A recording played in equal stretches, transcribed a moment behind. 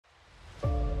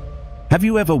Have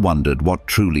you ever wondered what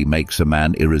truly makes a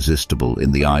man irresistible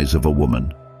in the eyes of a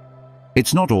woman?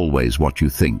 It's not always what you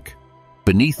think.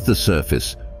 Beneath the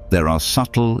surface, there are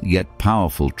subtle yet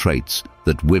powerful traits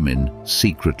that women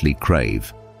secretly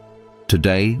crave.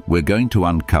 Today, we're going to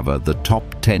uncover the top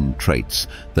 10 traits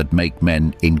that make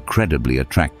men incredibly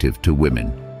attractive to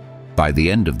women. By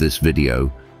the end of this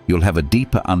video, you'll have a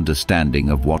deeper understanding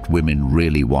of what women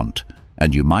really want,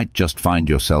 and you might just find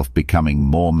yourself becoming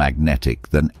more magnetic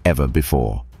than ever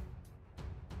before.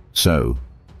 So,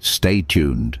 stay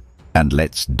tuned and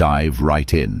let's dive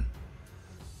right in.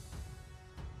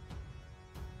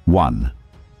 1.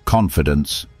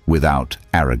 Confidence without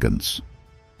arrogance.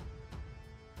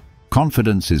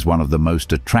 Confidence is one of the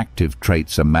most attractive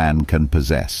traits a man can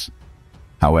possess.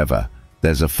 However,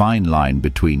 there's a fine line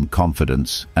between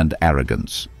confidence and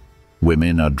arrogance.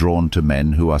 Women are drawn to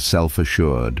men who are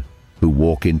self-assured, who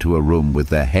walk into a room with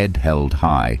their head held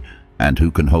high, and who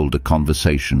can hold a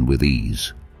conversation with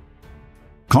ease.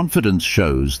 Confidence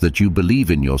shows that you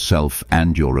believe in yourself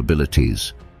and your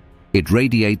abilities. It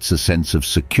radiates a sense of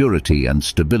security and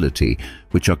stability,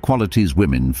 which are qualities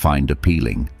women find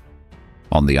appealing.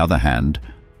 On the other hand,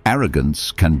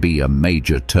 arrogance can be a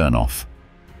major turn-off.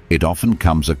 It often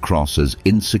comes across as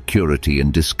insecurity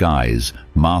in disguise,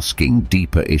 masking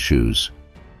deeper issues.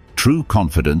 True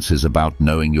confidence is about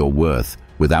knowing your worth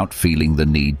without feeling the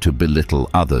need to belittle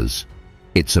others.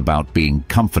 It's about being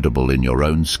comfortable in your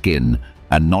own skin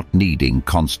and not needing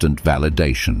constant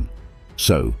validation.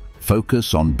 So,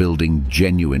 focus on building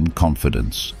genuine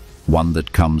confidence, one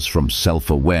that comes from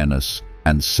self-awareness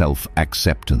and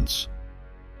self-acceptance.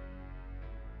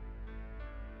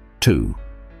 2.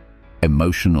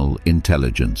 Emotional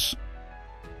intelligence.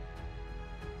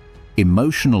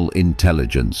 Emotional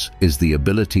intelligence is the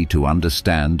ability to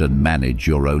understand and manage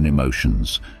your own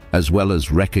emotions, as well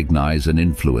as recognize and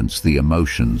influence the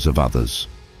emotions of others.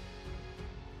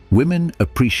 Women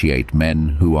appreciate men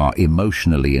who are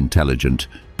emotionally intelligent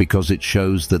because it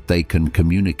shows that they can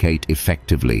communicate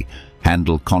effectively,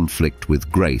 handle conflict with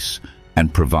grace,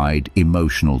 and provide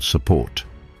emotional support.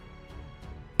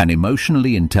 An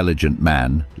emotionally intelligent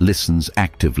man listens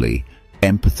actively,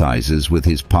 empathizes with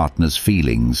his partner's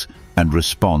feelings, and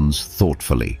responds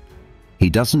thoughtfully. He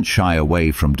doesn't shy away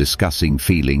from discussing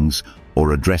feelings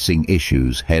or addressing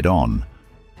issues head-on.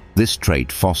 This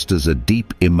trait fosters a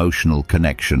deep emotional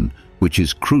connection, which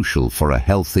is crucial for a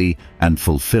healthy and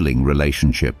fulfilling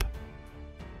relationship.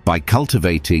 By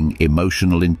cultivating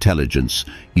emotional intelligence,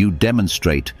 you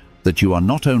demonstrate that you are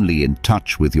not only in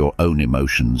touch with your own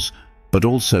emotions, but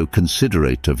also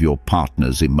considerate of your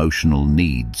partner's emotional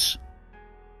needs.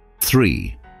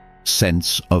 3.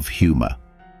 Sense of humor.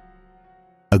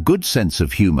 A good sense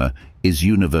of humor is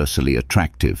universally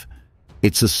attractive.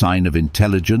 It's a sign of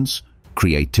intelligence,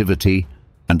 creativity,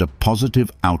 and a positive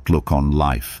outlook on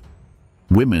life.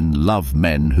 Women love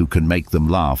men who can make them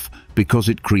laugh because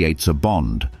it creates a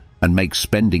bond and makes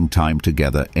spending time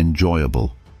together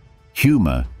enjoyable.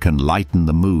 Humor can lighten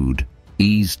the mood,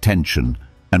 ease tension,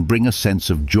 and bring a sense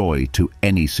of joy to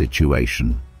any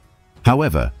situation.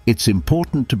 However, it's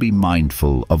important to be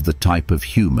mindful of the type of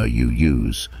humor you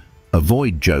use.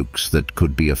 Avoid jokes that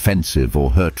could be offensive or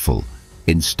hurtful.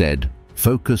 Instead,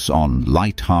 focus on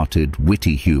light-hearted,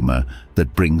 witty humor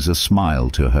that brings a smile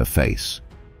to her face.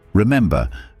 Remember,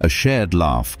 a shared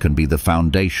laugh can be the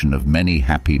foundation of many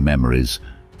happy memories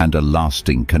and a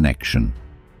lasting connection.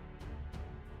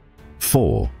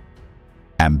 4.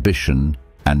 Ambition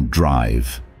and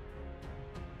drive.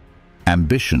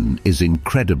 Ambition is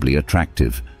incredibly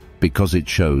attractive because it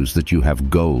shows that you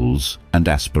have goals and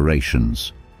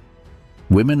aspirations.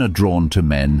 Women are drawn to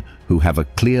men who have a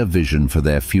clear vision for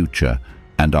their future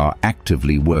and are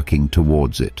actively working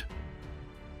towards it.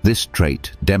 This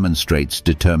trait demonstrates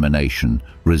determination,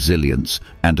 resilience,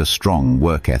 and a strong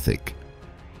work ethic.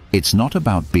 It's not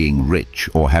about being rich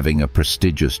or having a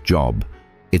prestigious job.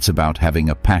 It's about having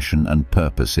a passion and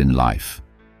purpose in life.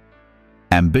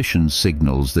 Ambition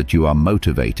signals that you are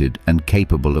motivated and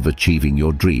capable of achieving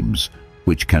your dreams,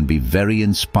 which can be very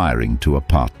inspiring to a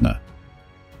partner.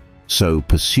 So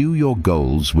pursue your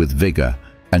goals with vigor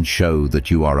and show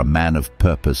that you are a man of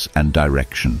purpose and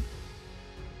direction.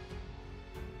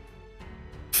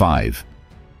 5.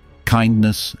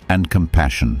 Kindness and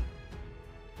compassion.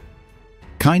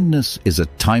 Kindness is a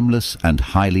timeless and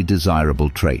highly desirable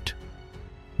trait.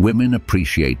 Women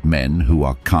appreciate men who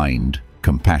are kind,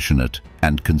 compassionate,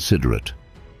 and considerate.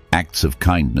 Acts of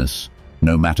kindness,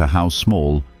 no matter how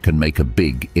small, can make a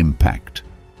big impact.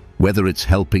 Whether it's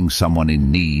helping someone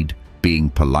in need,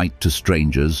 being polite to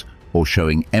strangers, or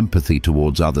showing empathy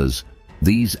towards others,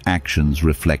 these actions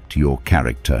reflect your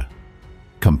character.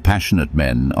 Compassionate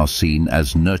men are seen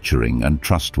as nurturing and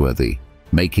trustworthy,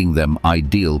 making them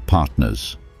ideal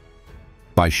partners.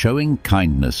 By showing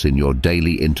kindness in your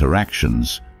daily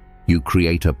interactions, you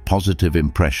create a positive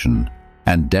impression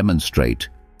and demonstrate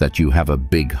that you have a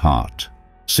big heart.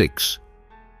 6.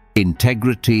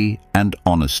 Integrity and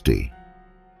honesty.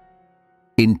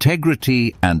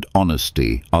 Integrity and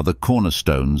honesty are the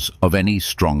cornerstones of any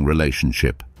strong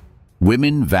relationship.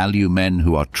 Women value men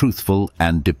who are truthful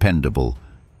and dependable.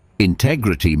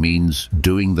 Integrity means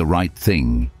doing the right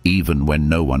thing even when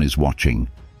no one is watching.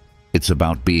 It's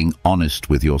about being honest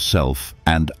with yourself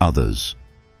and others.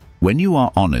 When you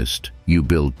are honest, you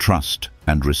build trust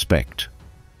and respect.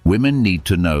 Women need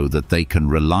to know that they can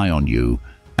rely on you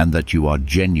and that you are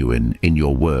genuine in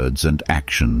your words and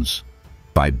actions.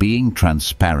 By being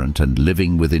transparent and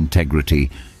living with integrity,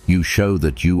 you show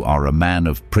that you are a man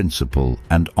of principle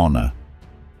and honor.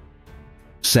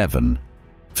 7.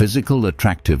 Physical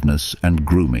attractiveness and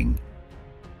grooming.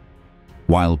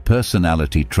 While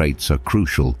personality traits are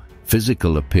crucial,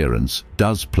 physical appearance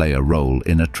does play a role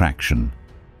in attraction.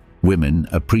 Women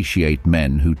appreciate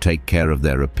men who take care of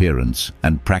their appearance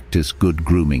and practice good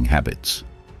grooming habits.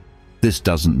 This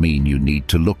doesn't mean you need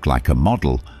to look like a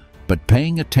model, but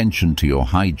paying attention to your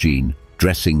hygiene,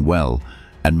 dressing well,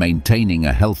 and maintaining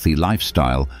a healthy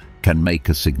lifestyle can make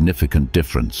a significant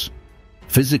difference.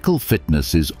 Physical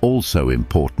fitness is also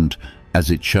important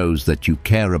as it shows that you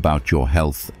care about your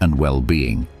health and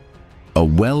well-being. A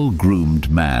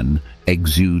well-groomed man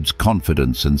exudes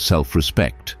confidence and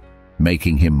self-respect,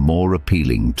 making him more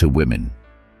appealing to women.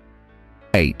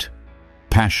 8.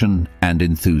 Passion and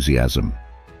enthusiasm.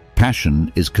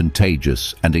 Passion is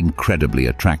contagious and incredibly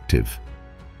attractive.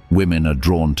 Women are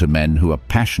drawn to men who are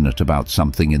passionate about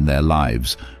something in their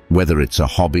lives, whether it's a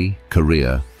hobby,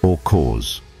 career, or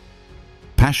cause.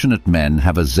 Passionate men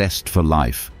have a zest for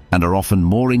life and are often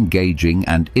more engaging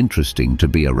and interesting to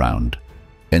be around.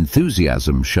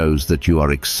 Enthusiasm shows that you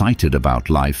are excited about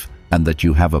life and that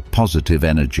you have a positive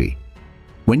energy.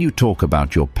 When you talk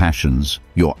about your passions,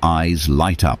 your eyes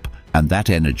light up, and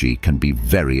that energy can be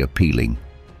very appealing.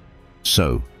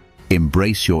 So,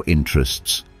 embrace your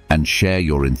interests and share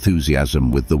your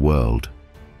enthusiasm with the world.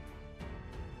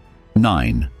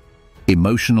 9.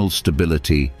 Emotional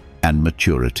stability and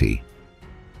maturity.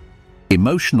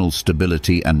 Emotional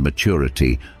stability and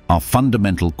maturity are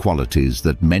fundamental qualities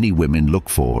that many women look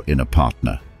for in a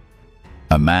partner.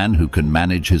 A man who can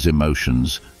manage his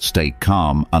emotions, stay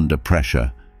calm under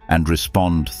pressure, and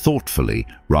respond thoughtfully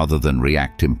rather than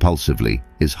react impulsively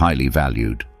is highly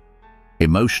valued.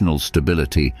 Emotional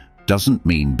stability doesn't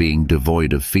mean being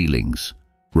devoid of feelings.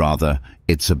 Rather,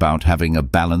 it's about having a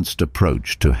balanced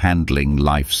approach to handling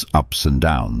life's ups and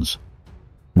downs.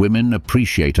 Women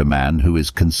appreciate a man who is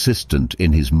consistent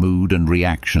in his mood and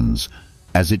reactions,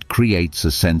 as it creates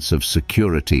a sense of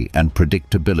security and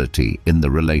predictability in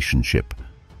the relationship.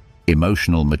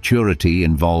 Emotional maturity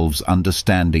involves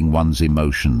understanding one's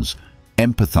emotions,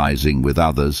 empathizing with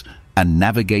others, and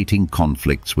navigating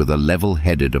conflicts with a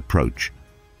level-headed approach.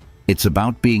 It's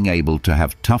about being able to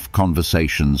have tough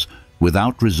conversations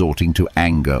without resorting to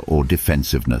anger or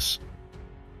defensiveness.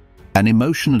 An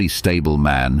emotionally stable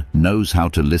man knows how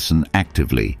to listen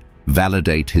actively,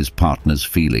 validate his partner's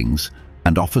feelings,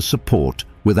 and offer support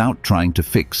without trying to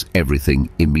fix everything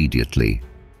immediately.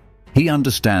 He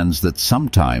understands that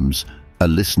sometimes a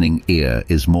listening ear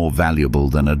is more valuable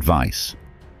than advice.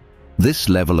 This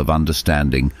level of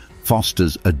understanding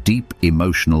fosters a deep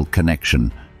emotional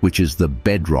connection, which is the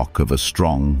bedrock of a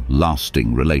strong,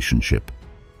 lasting relationship.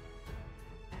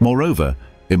 Moreover,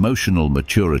 emotional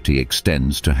maturity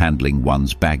extends to handling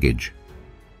one's baggage.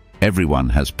 Everyone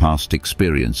has past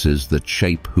experiences that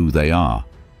shape who they are,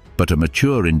 but a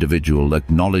mature individual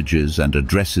acknowledges and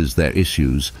addresses their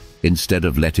issues instead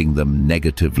of letting them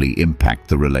negatively impact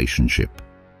the relationship.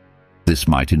 This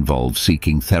might involve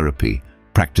seeking therapy,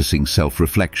 practicing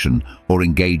self-reflection, or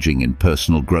engaging in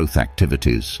personal growth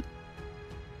activities.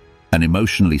 An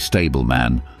emotionally stable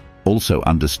man also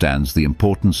understands the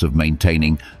importance of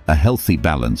maintaining a healthy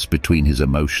balance between his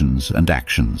emotions and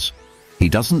actions. He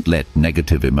doesn't let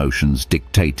negative emotions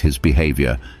dictate his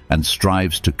behavior and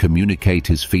strives to communicate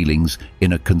his feelings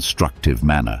in a constructive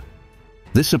manner.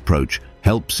 This approach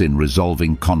helps in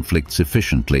resolving conflicts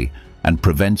efficiently and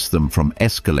prevents them from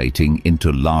escalating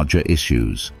into larger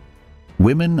issues.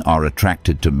 Women are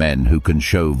attracted to men who can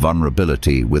show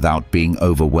vulnerability without being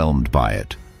overwhelmed by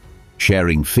it.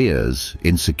 Sharing fears,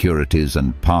 insecurities,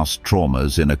 and past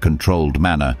traumas in a controlled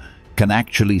manner can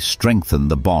actually strengthen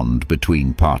the bond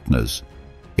between partners.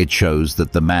 It shows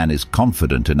that the man is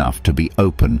confident enough to be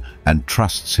open and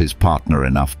trusts his partner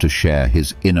enough to share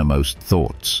his innermost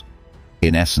thoughts.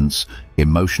 In essence,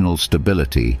 emotional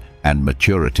stability and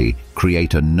maturity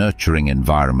create a nurturing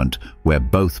environment where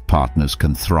both partners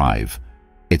can thrive.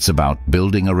 It's about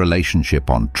building a relationship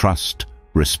on trust,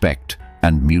 respect,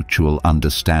 and mutual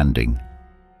understanding.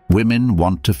 Women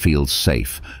want to feel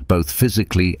safe, both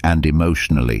physically and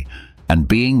emotionally, and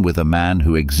being with a man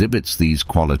who exhibits these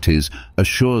qualities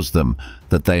assures them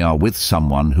that they are with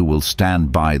someone who will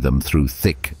stand by them through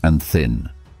thick and thin.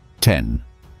 10.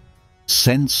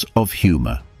 Sense of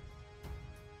humor.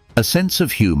 A sense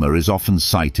of humor is often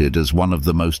cited as one of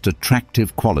the most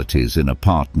attractive qualities in a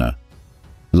partner.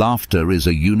 Laughter is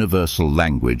a universal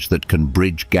language that can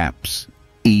bridge gaps,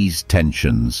 ease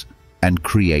tensions, and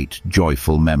create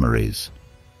joyful memories.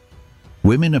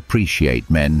 Women appreciate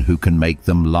men who can make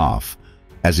them laugh,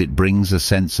 as it brings a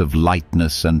sense of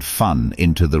lightness and fun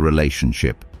into the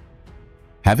relationship.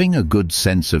 Having a good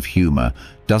sense of humor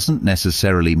doesn't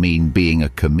necessarily mean being a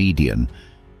comedian.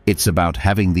 It's about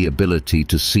having the ability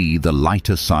to see the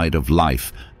lighter side of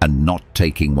life and not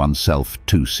taking oneself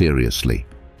too seriously.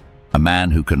 A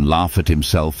man who can laugh at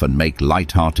himself and make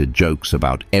light-hearted jokes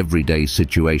about everyday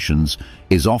situations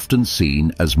is often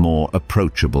seen as more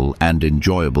approachable and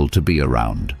enjoyable to be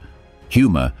around.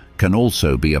 Humor can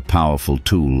also be a powerful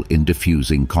tool in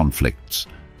diffusing conflicts.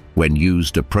 When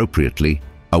used appropriately,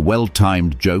 a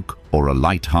well-timed joke or a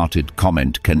light-hearted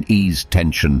comment can ease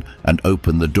tension and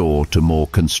open the door to more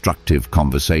constructive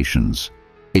conversations.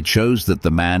 It shows that the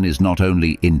man is not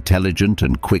only intelligent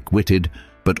and quick-witted,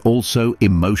 but also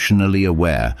emotionally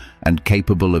aware and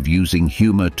capable of using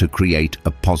humor to create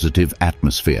a positive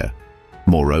atmosphere.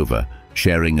 Moreover,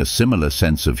 sharing a similar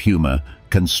sense of humor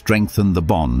can strengthen the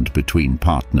bond between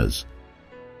partners.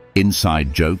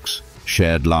 Inside jokes,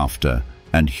 shared laughter,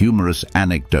 and humorous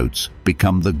anecdotes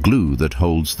become the glue that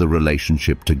holds the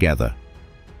relationship together.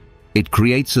 It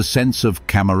creates a sense of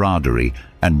camaraderie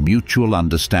and mutual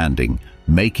understanding,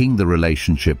 making the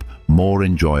relationship more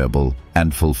enjoyable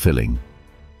and fulfilling.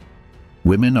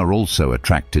 Women are also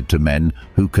attracted to men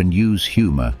who can use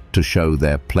humor to show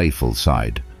their playful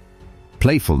side.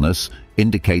 Playfulness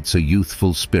indicates a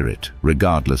youthful spirit,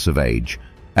 regardless of age,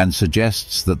 and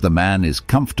suggests that the man is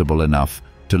comfortable enough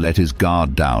to let his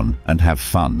guard down and have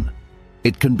fun.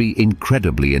 It can be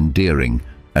incredibly endearing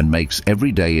and makes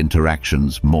everyday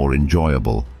interactions more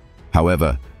enjoyable.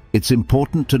 However, it's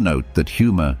important to note that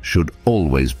humor should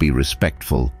always be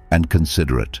respectful and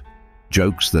considerate.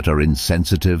 Jokes that are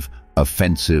insensitive,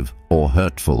 offensive, or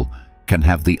hurtful can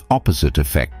have the opposite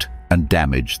effect and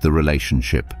damage the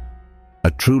relationship. A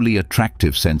truly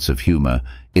attractive sense of humor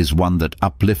is one that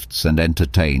uplifts and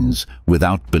entertains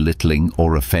without belittling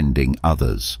or offending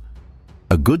others.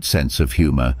 A good sense of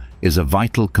humor is a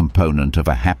vital component of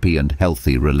a happy and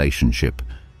healthy relationship.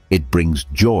 It brings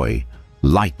joy,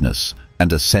 lightness,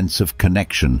 and a sense of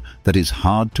connection that is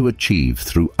hard to achieve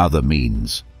through other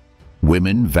means.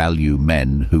 Women value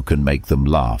men who can make them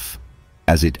laugh,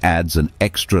 as it adds an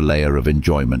extra layer of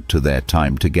enjoyment to their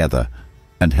time together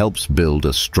and helps build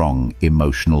a strong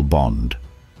emotional bond.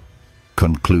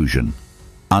 Conclusion: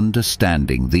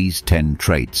 understanding these 10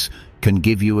 traits can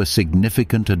give you a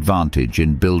significant advantage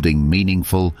in building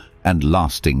meaningful and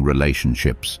lasting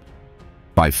relationships.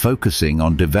 By focusing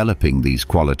on developing these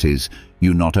qualities,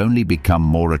 you not only become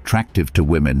more attractive to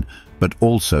women, but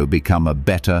also become a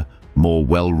better, more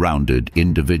well-rounded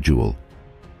individual.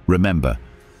 Remember,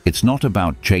 it's not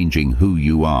about changing who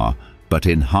you are, but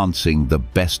enhancing the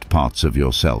best parts of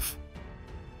yourself.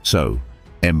 So,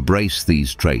 embrace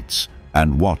these traits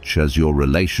and watch as your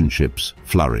relationships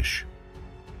flourish.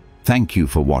 Thank you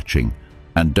for watching,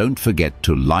 and don't forget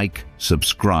to like,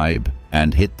 subscribe,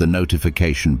 and hit the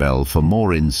notification bell for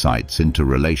more insights into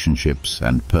relationships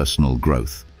and personal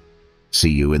growth.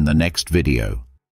 See you in the next video.